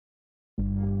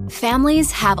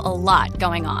Families have a lot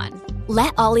going on.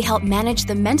 Let Ollie help manage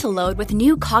the mental load with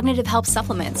new cognitive help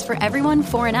supplements for everyone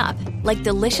 4 and up, like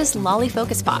delicious Lolly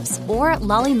Focus Pops or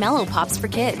Lolly Mellow Pops for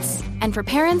kids. And for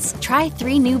parents, try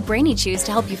 3 new Brainy Chews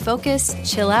to help you focus,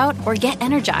 chill out, or get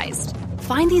energized.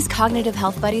 Find these cognitive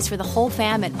health buddies for the whole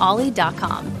fam at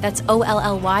ollie.com. That's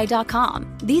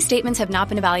OLLY.com. These statements have not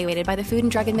been evaluated by the Food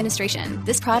and Drug Administration.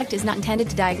 This product is not intended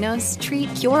to diagnose,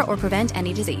 treat, cure, or prevent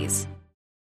any disease.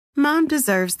 Mom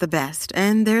deserves the best,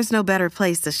 and there's no better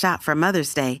place to shop for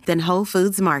Mother's Day than Whole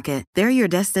Foods Market. They're your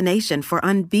destination for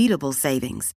unbeatable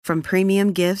savings, from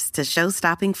premium gifts to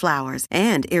show-stopping flowers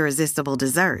and irresistible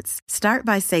desserts. Start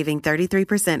by saving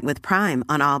 33% with Prime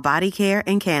on all body care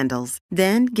and candles.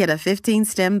 Then get a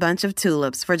 15-stem bunch of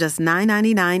tulips for just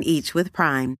 $9.99 each with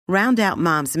Prime. Round out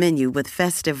Mom's menu with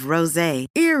festive rosé,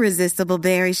 irresistible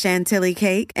berry chantilly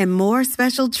cake, and more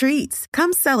special treats.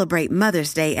 Come celebrate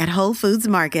Mother's Day at Whole Foods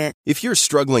Market. If you're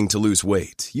struggling to lose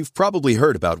weight, you've probably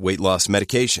heard about weight loss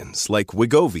medications like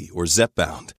Wegovy or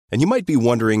Zepbound, and you might be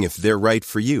wondering if they're right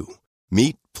for you.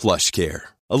 Meet PlushCare,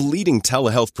 a leading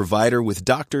telehealth provider with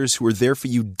doctors who are there for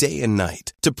you day and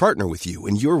night to partner with you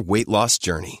in your weight loss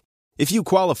journey. If you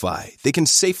qualify, they can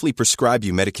safely prescribe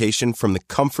you medication from the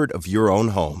comfort of your own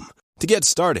home. To get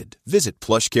started, visit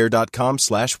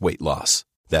plushcare.com/weight-loss.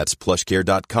 That's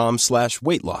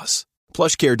plushcare.com/weight-loss.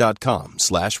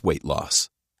 plushcare.com/weight-loss.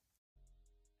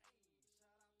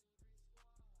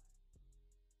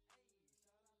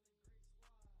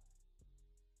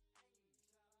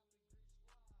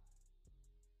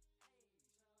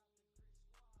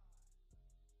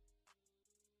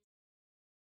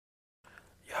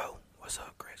 Yo, what's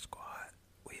up, Great Squad?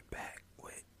 We back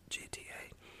with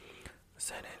GTA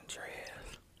San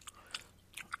Andreas.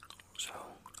 So,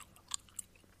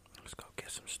 let's go get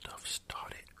some stuff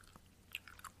started.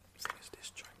 Finish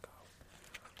this drink off.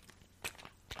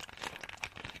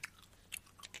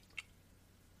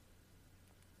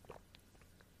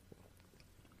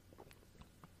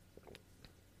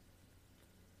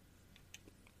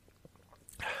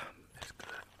 That's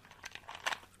good.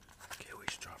 Kiwi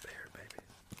strawberry, baby.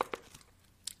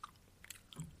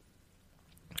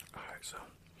 Alright, so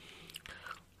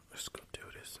let's go do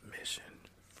this mission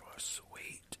for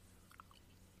Sweet.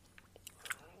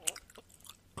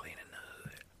 Cleaning the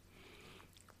hood.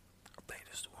 I think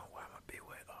this is the one where I'm gonna be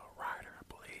with Ryder, I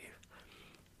believe.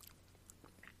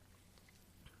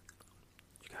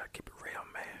 You gotta keep it real,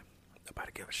 man.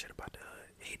 Nobody give a shit about the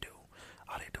hood. He do.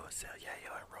 All they do is sell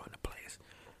yayo and roll in the place.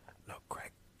 No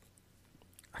crack.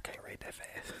 I can't read that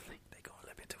fast. They go a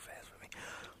little bit too fast for me.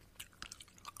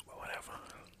 But whatever.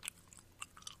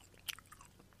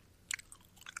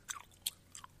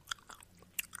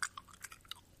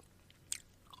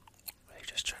 They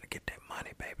just trying to get that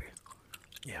money, baby.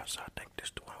 Yeah, so I think this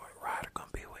is the one where Ryder gonna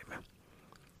be with me.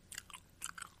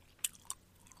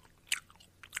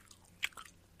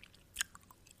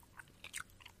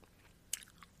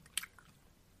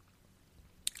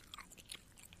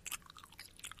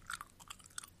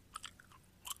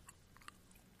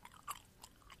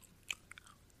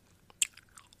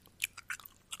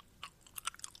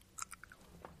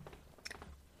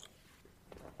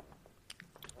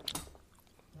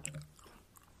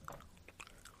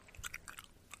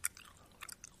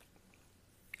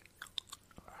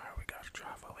 We gotta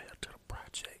drive over here to the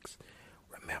projects.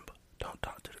 Remember, don't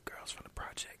talk to the girls from the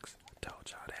projects. I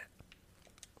told y'all that.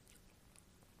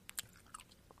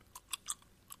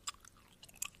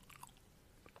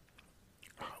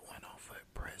 I went on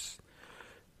foot press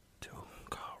to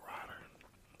call Ryder.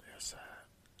 Their side.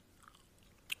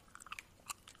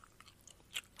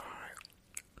 Alright.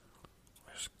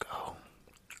 Let's go.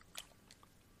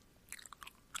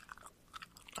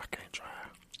 I can't drive.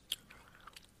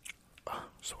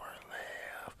 Swerve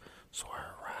left,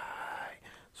 swerve right,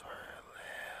 swerve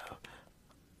left,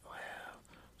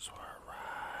 swerve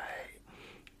right.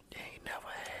 You ain't never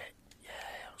had,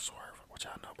 swerve. What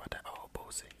y'all know about that old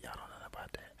Boosie? Y'all don't know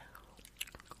about that.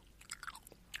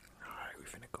 Alright, we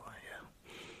finna go in here.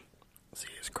 See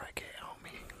this crackhead on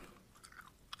me.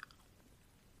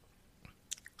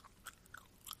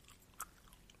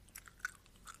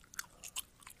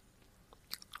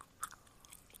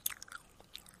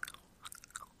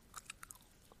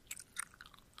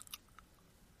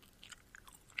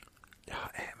 Y'all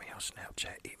add me on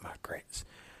Snapchat, Eat My Grits,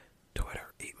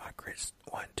 Twitter, Eat My Grits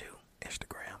 12,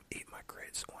 Instagram, Eat My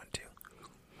Grits 12.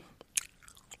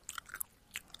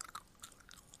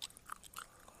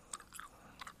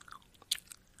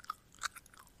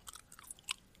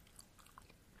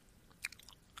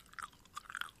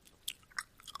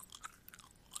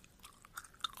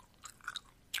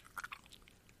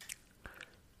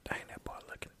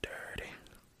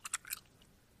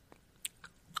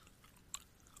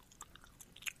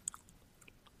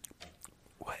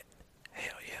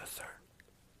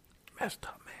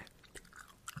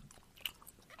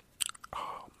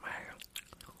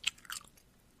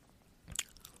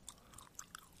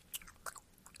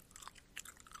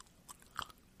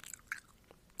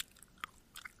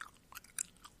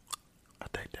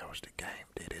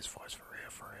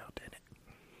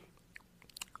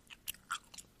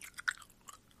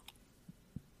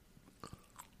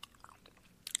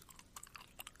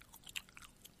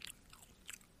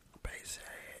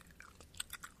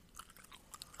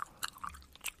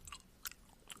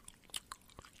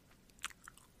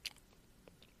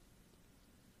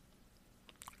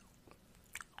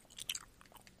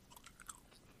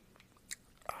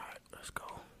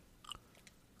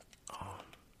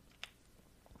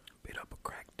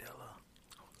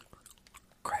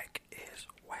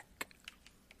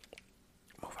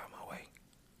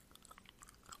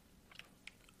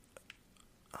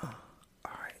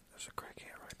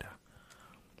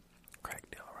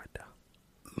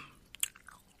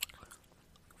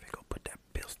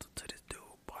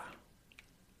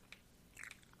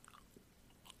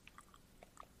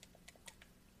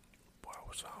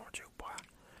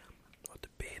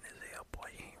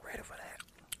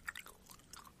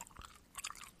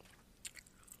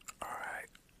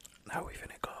 we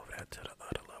finna go over there to the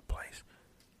other little place.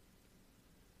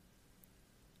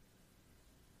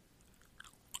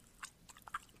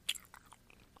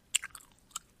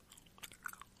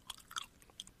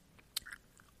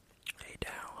 Lay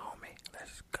down, homie.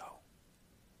 Let's go.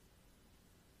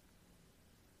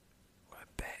 What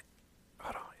bet?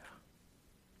 Hold on, y'all.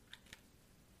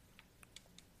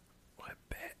 What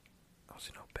bet? I don't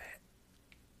see no bet.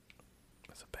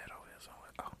 There's a bet over here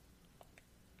somewhere. Oh,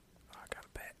 I got a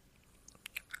bet.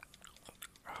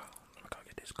 Oh, let me go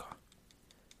get this car.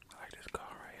 I like this car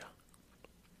right here.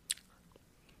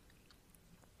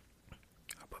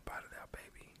 I'll put out of that,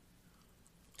 baby.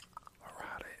 I'll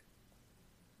ride it.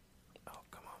 Oh,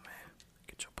 come on, man.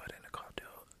 Get your butt in the car, dude.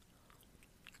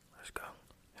 Let's go.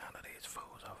 Handle these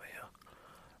fools over here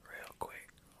real quick.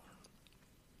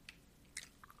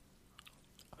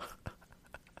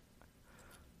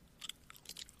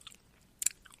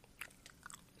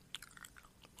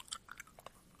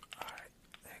 Alright,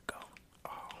 there you go. Oh,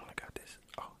 I got this.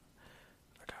 Oh,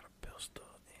 I got a pistol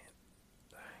and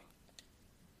dang.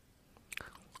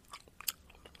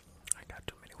 I got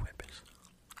too many weapons.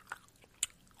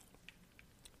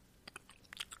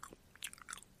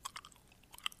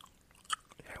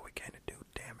 Yeah, we can't do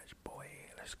damage, boy.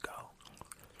 Let's go.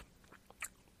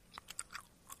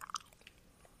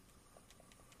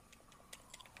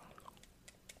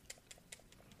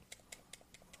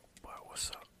 Boy, what's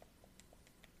up?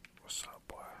 What's up,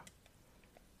 boy?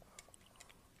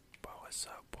 Boy, what's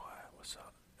up, boy? What's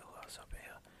up? Who else up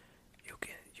here? You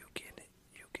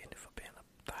getting it for being a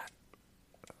thought.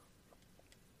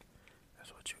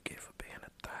 That's what you get for being a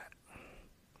thought.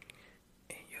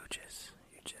 And you just,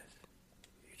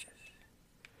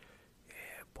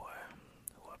 yeah, boy.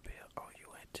 Who up here? Oh, you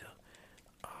went to,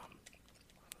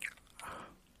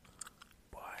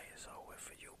 boy, it's over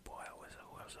for you, boy.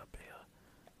 Who else up here?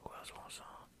 Who else wants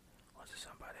some? Was it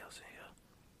somebody else in here?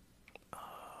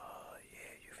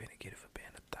 Yeah, you finna get it for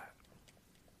being a thought.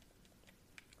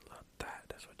 A little thought,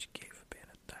 that's what you get for being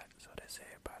a thought. So that's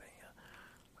everybody in here.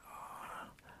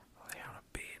 We on a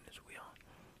business. We on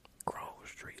Grove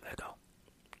Street. Let's go.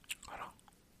 Hold on.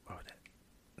 What was that?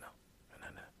 No.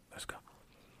 Let's go.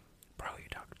 Bro, you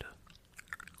talking to?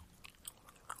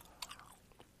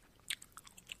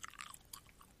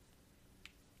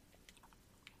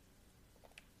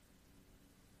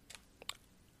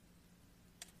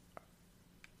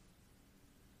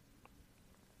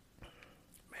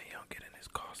 Man, you don't get in this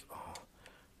car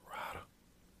rider.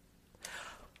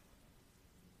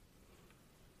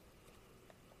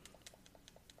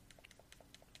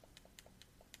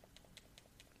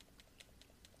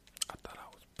 I thought I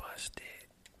was busted.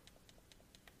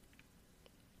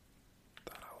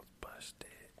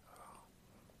 Oh.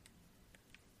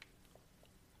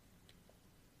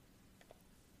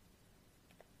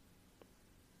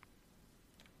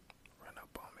 Run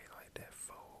up on me like that,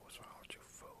 fool. What's wrong with you,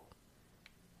 fool?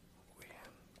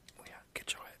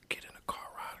 Get in the car,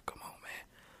 rider. Come on, man.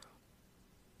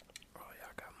 Oh,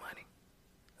 y'all got money.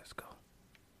 Let's go.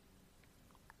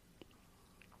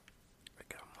 We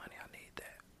got money. I need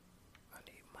that. I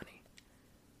need money.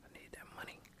 I need that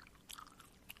money.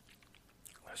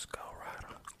 Let's go,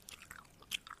 rider.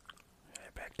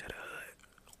 Head back to the hood.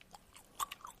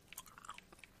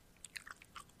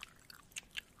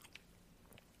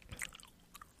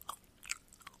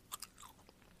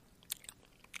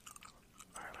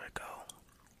 Alright, let's go.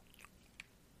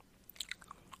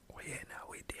 Well, yeah, now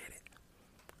we did it.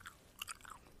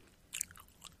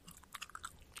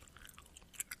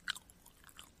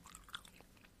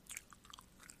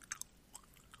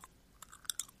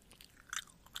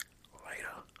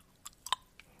 Later.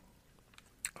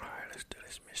 Alright, let's do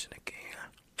this mission again.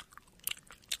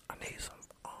 I need some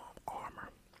armor,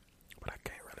 but I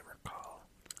can't really recall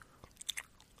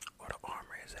where the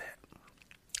armor is at.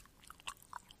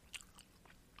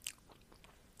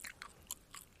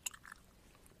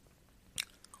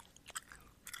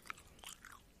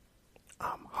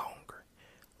 I'm hungry.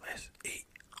 Let's eat.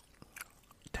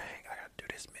 Dang, I gotta do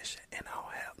this mission and I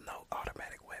don't have no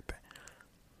automatic weapon.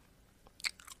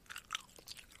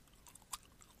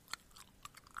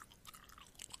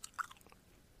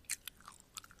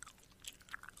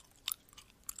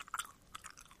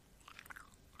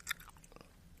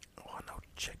 Oh, no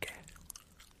chicken.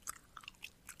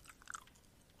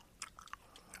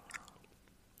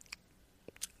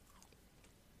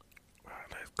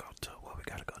 Alright, let's go to, well, we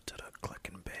gotta go to the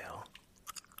clicking bell.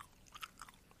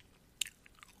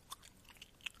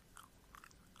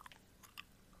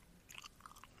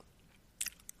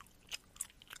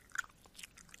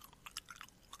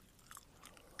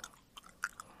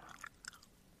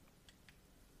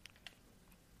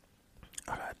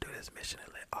 this mission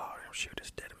and let all them shoot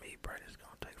instead of me, bro. It's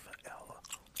gonna take forever.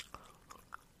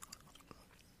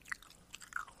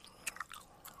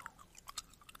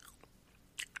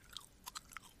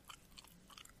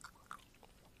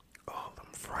 All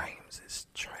them frames is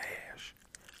trash.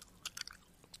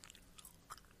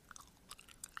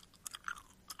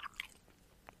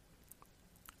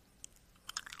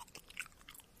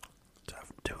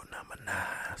 Tough two number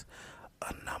nines,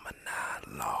 a number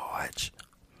 9 large,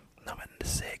 number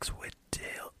 6 with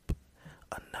dip,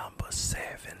 a number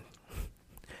 7,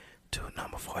 2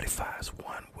 number 45s,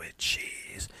 1 with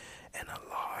cheese, and a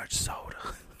large soda.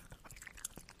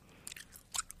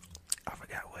 I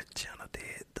forgot what channel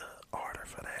did the order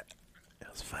for that. It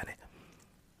was funny.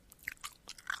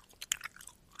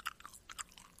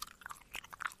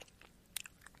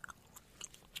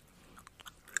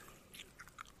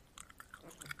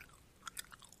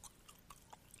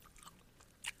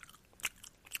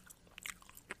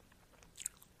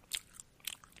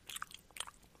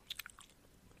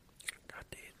 Got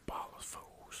these ballers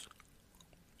fools.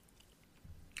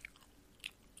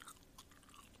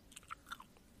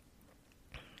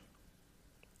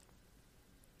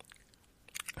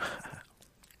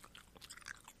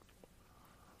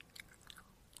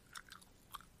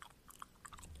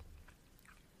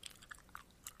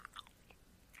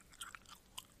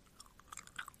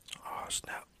 Oh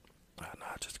snap. No,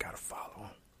 I just gotta follow him.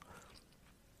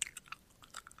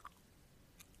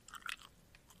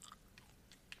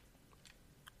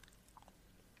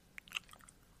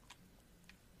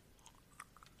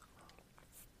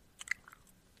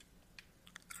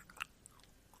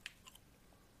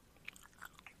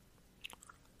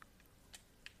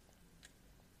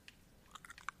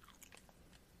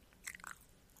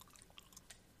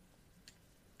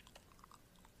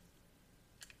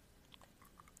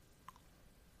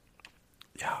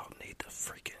 Y'all need to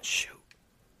freaking shoot.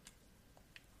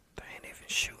 They ain't even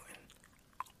shooting.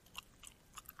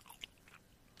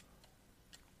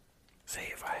 See,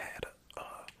 if I had a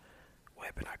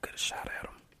weapon, I could have shot at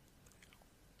them.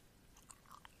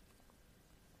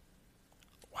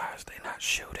 Why is they not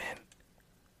shooting?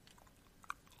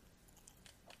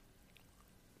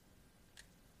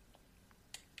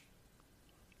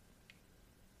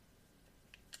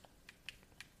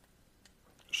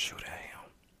 Shoot at him.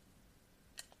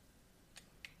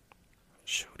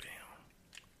 Shoot him.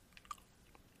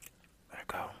 There you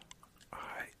go.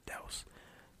 Alright, that was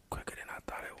quicker than I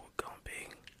thought it was gonna be.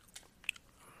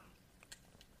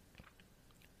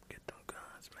 Get them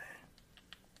guns, man.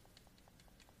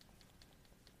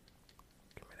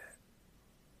 Give me that.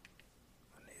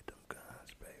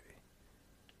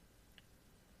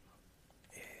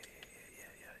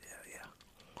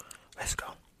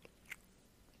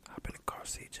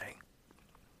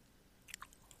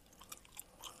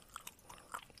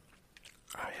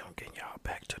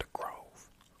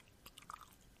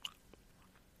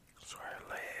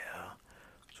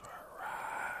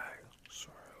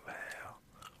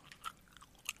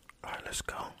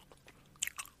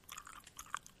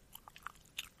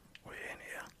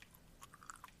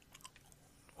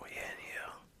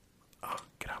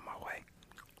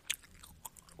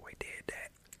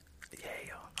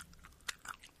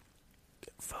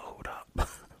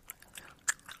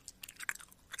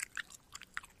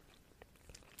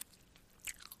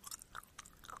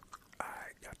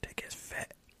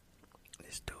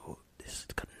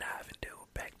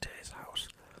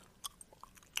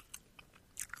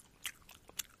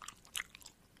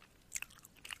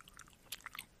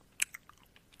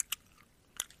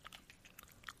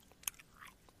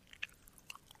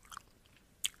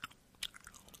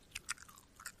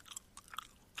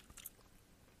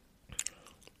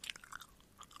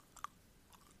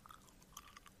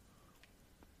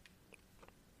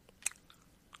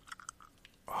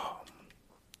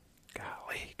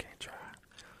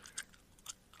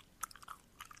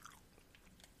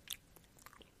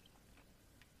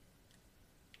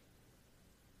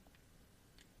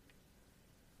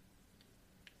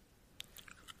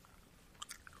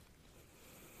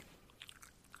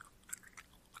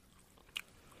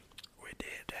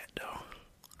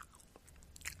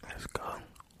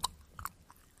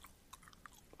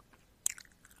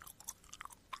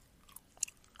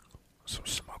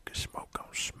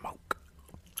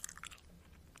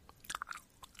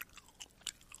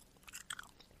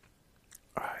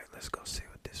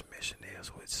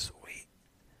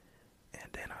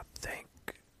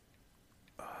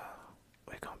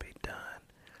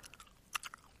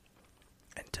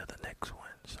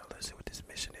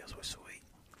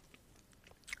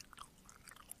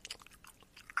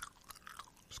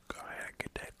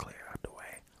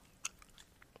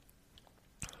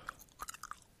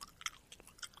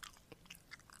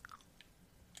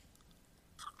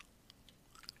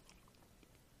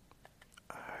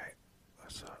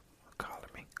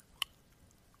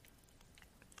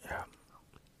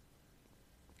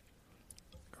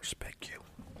 respect you.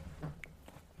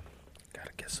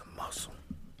 Gotta get some muscle.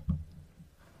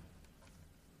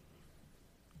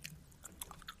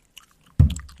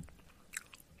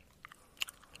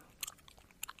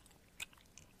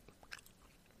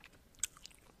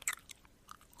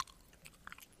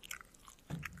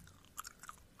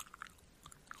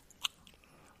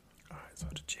 Alright, so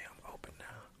the gym open now.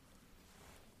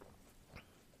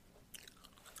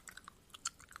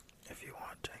 If you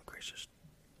want to increase your,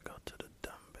 go to the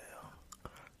dumbbell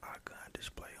icon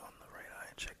display on the radar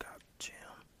and check out the gym.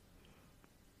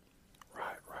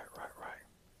 Right.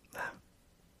 Now,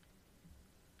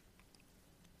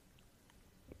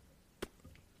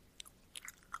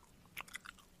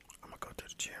 I'm gonna go to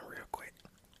the gym real quick.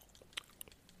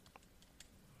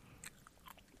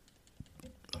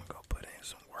 I'm gonna put in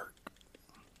some work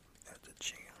at the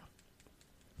gym.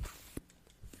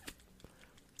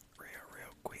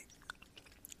 Real quick.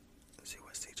 See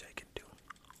what CJ can do.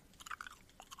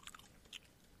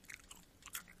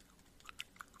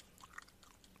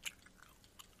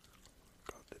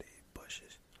 Go through these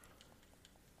bushes.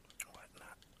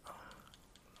 Whatnot. No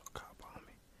cop on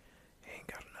me. He ain't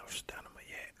got enough stamina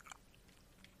yet.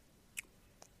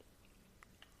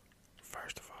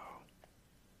 First of all,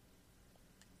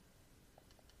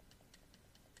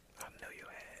 I knew you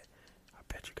had. I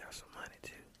bet you got some money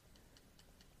too.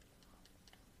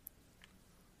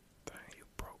 Dang, you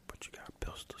broke, but you got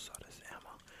pistols, so that's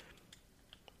ammo.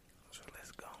 So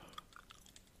let's go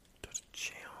to the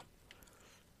gym.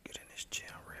 Get in this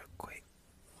gym real quick.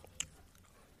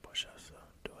 Push us up,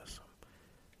 do us some.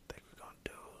 Think we're gonna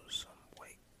do some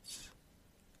weights.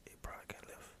 You probably can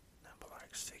lift number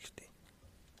like 60.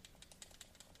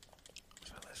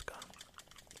 So let's go.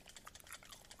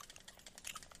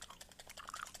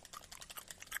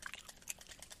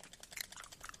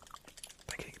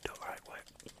 Think he can do like what?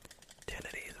 10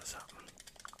 of these or something.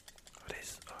 Oh,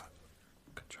 these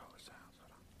controller sounds.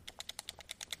 Hold on.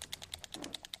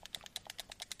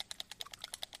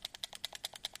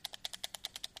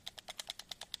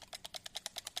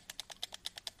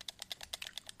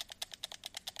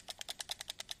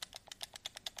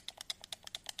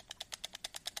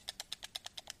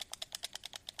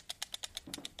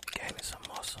 Gaining some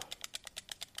muscle.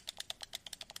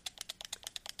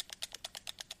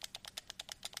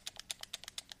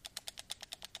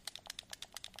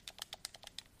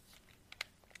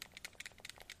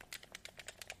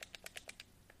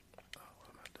 Oh, what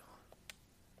am I doing?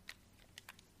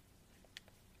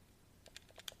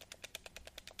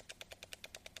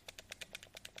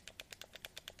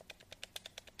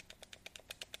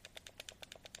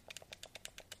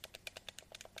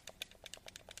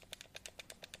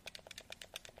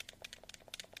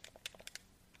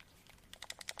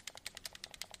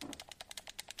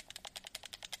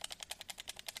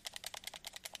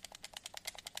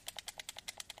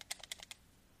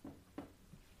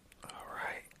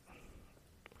 Alright.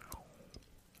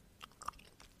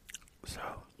 So,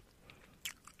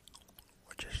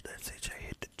 we just let CJ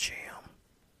hit the gym.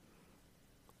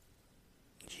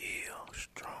 Yeah,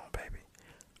 strong, baby.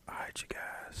 Alright, you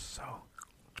guys. So,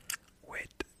 with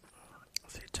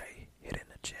CJ hitting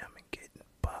the gym and getting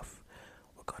buff,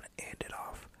 we're going to end it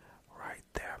off right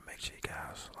there. Make sure you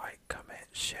guys like, comment,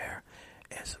 share,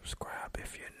 and subscribe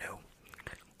if you're new.